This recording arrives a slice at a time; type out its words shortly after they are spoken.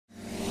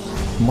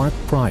Mark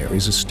Pryor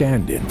is a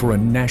stand-in for a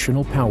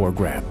national power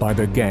grab by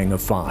the Gang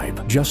of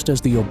Five. Just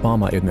as the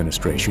Obama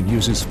administration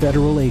uses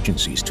federal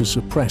agencies to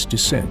suppress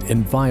dissent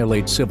and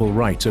violate civil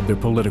rights of their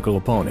political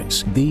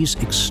opponents, these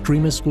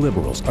extremist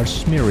liberals are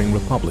smearing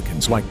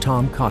Republicans like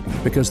Tom Cotton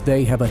because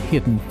they have a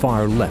hidden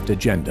far-left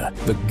agenda.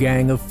 The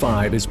Gang of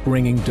Five is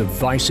bringing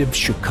divisive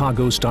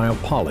Chicago-style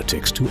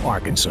politics to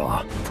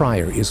Arkansas.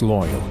 Pryor is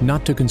loyal,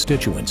 not to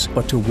constituents,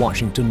 but to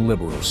Washington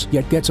liberals,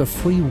 yet gets a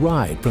free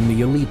ride from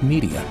the elite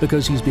media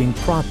because he's being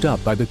propped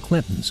up by the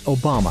Clintons,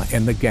 Obama,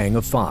 and the Gang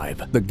of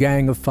Five. The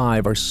Gang of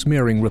Five are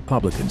smearing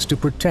Republicans to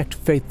protect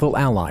faithful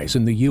allies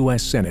in the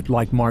U.S. Senate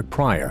like Mark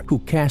Pryor, who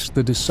cast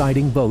the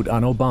deciding vote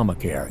on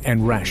Obamacare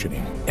and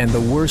rationing, and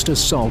the worst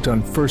assault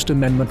on First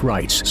Amendment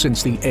rights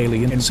since the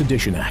Alien and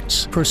Sedition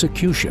Acts,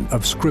 persecution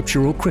of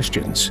scriptural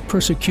Christians,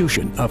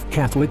 persecution of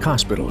Catholic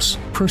hospitals,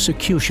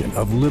 persecution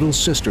of Little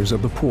Sisters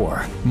of the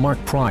Poor.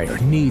 Mark Pryor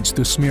needs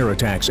the smear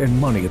attacks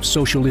and money of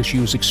social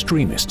issues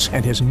extremists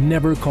and has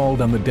never called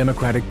on the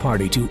Democratic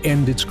Party to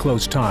end its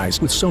close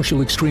ties with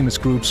social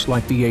extremist groups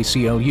like the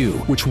ACLU,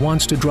 which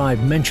wants to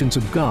drive mentions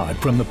of God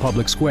from the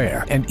public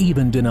square and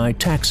even deny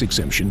tax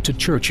exemption to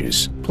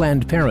churches.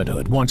 Planned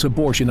Parenthood wants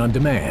abortion on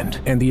demand,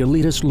 and the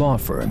elitist law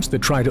firms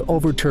that try to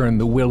overturn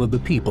the will of the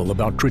people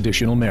about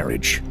traditional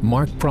marriage.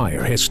 Mark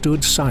Pryor has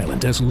stood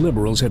silent as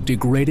liberals have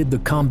degraded the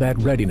combat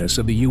readiness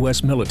of the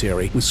U.S.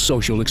 military with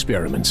social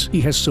experiments.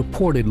 He has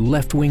supported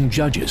left-wing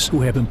judges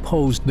who have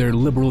imposed their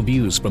liberal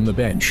views from the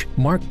bench.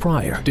 Mark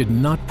Pryor did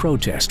not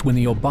protest when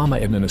the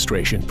Obama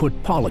administration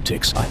put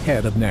politics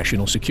ahead of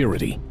national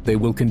security. They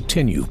will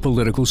continue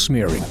political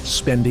smearing,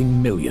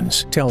 spending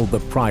millions. Tell the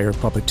Pryor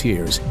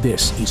puppeteers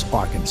this is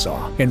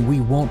Arkansas, and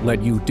we won't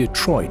let you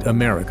Detroit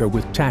America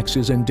with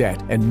taxes and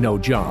debt and no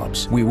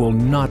jobs. We will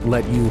not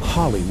let you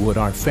Hollywood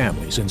our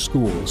families and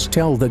schools.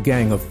 Tell the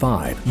Gang of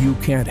Five you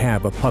can't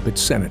have a puppet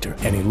senator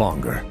any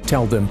longer.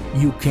 Tell them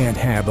you can't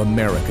have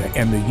America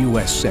and the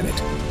U.S.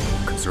 Senate.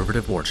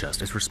 Conservative War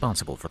Chest is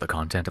responsible for the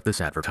content of this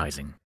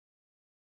advertising.